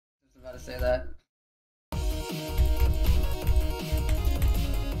about to say that.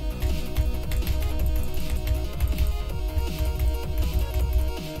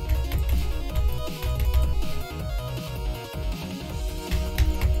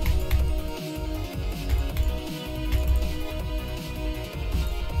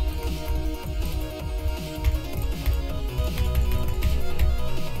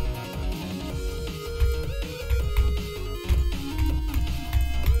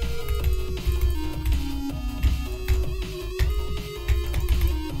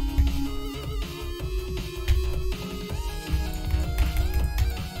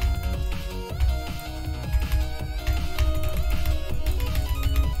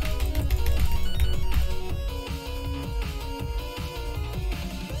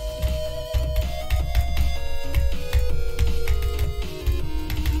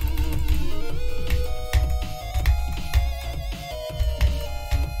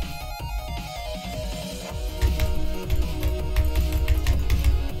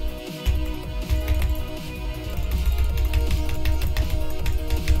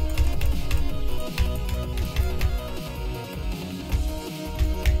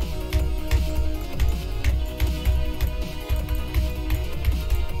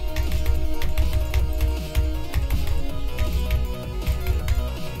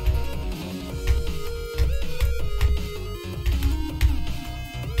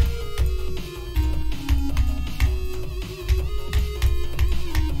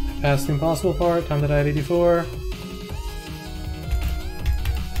 Passed the impossible part, time to die at 84.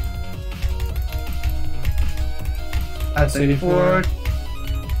 That's 84.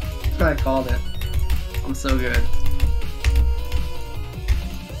 I called it. I'm so good.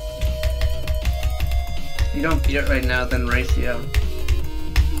 If you don't beat it right now, then ratio.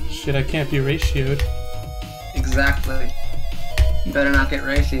 Shit, I can't be ratioed. Exactly. You better not get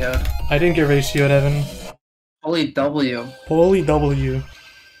ratioed. I didn't get ratioed, Evan. Holy W. Holy W.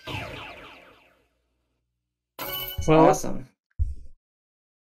 Well, Awesome.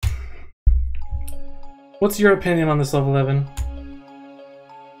 What's your opinion on this level, Evan?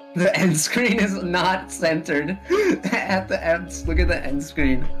 The end screen is not centered at the end. Look at the end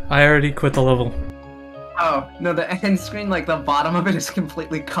screen. I already quit the level. Oh, no, the end screen, like the bottom of it is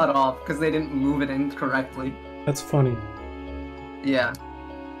completely cut off because they didn't move it in correctly. That's funny. Yeah.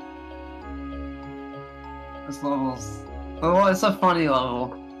 This level's... Well, it's a funny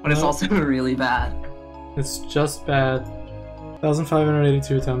level, but it's also really bad. It's just bad.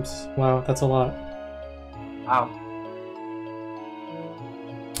 1,582 attempts. Wow, that's a lot. Wow.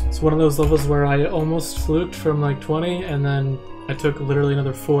 It's one of those levels where I almost fluked from like 20, and then I took literally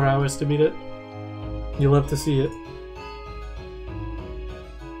another 4 hours to beat it. You'll love to see it.